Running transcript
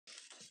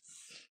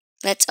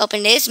Let's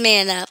open this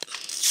man up.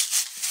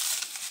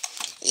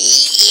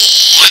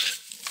 Yeah!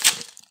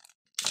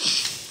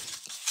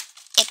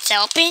 It's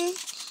open.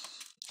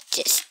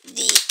 Just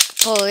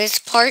pull this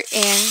part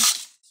in.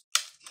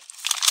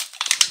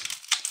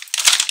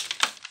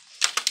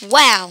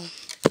 Wow.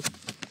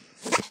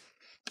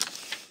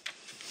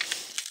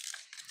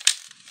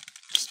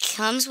 He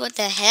comes with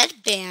a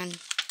headband.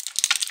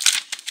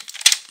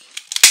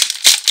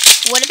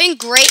 Would have been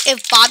great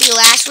if Bobby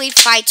Lashley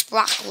fights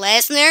Brock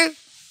Lesnar.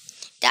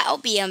 That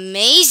would be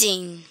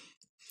amazing.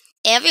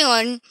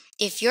 Everyone,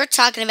 if you're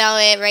talking about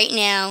it right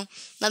now,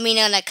 let me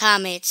know in the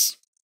comments.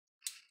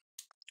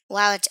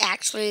 Wow, it's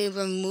actually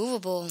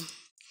removable.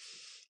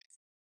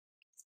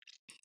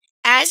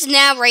 As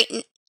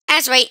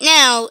right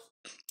now,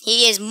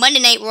 he is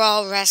Monday Night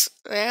Raw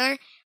wrestler,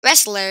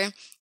 and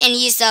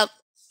he's the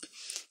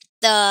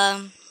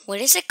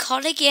what is it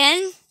called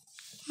again?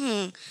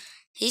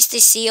 He's the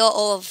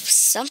CEO of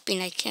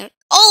something.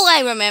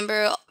 I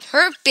remember,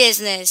 Her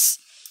Business.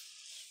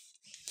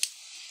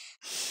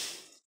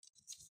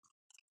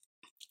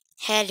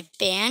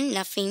 Headband,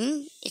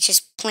 nothing. It's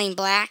just plain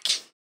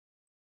black.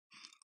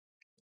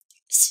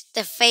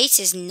 The face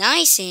is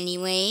nice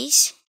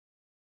anyways.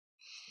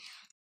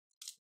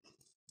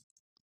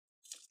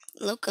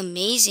 Look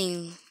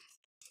amazing.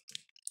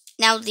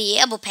 Now the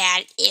elbow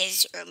pad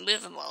is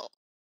removable.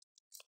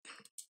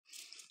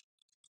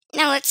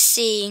 Now let's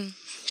see.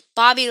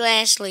 Bobby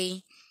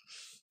Lashley.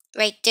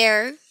 Right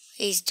there.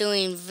 He's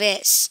doing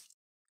this.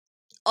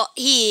 Oh,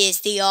 he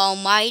is the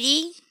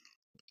almighty.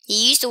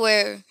 He used to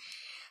wear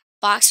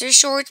boxer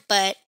shorts,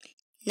 but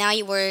now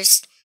he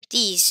wears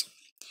these.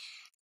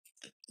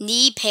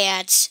 Knee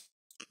pads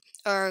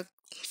are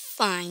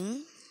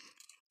fine.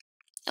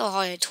 Oh,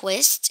 how to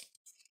twist.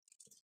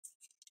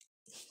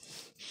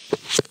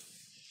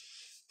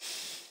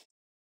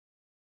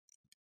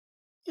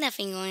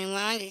 Nothing going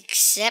wrong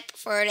except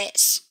for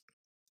this.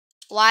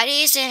 Why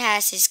does it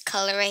has this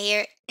color right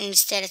here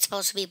instead it's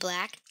supposed to be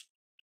black?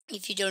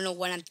 If you don't know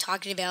what I'm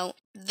talking about,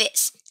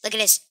 this. Look at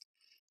this.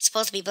 It's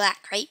supposed to be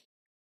black, right?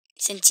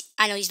 Since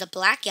I know he's the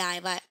black guy,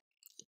 but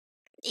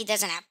he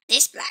doesn't have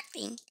this black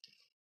thing.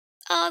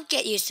 Oh,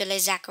 get used to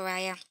this,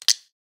 Zachariah.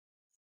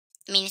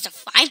 I mean, it's a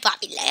fine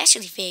Bobby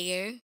Lashley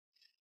figure.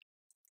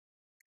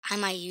 I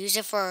might use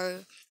it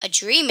for a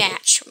dream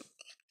match.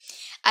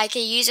 I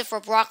could use it for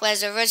Brock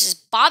Lesnar versus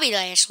Bobby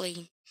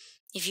Lashley.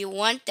 If you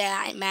want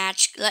that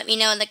match, let me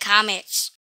know in the comments.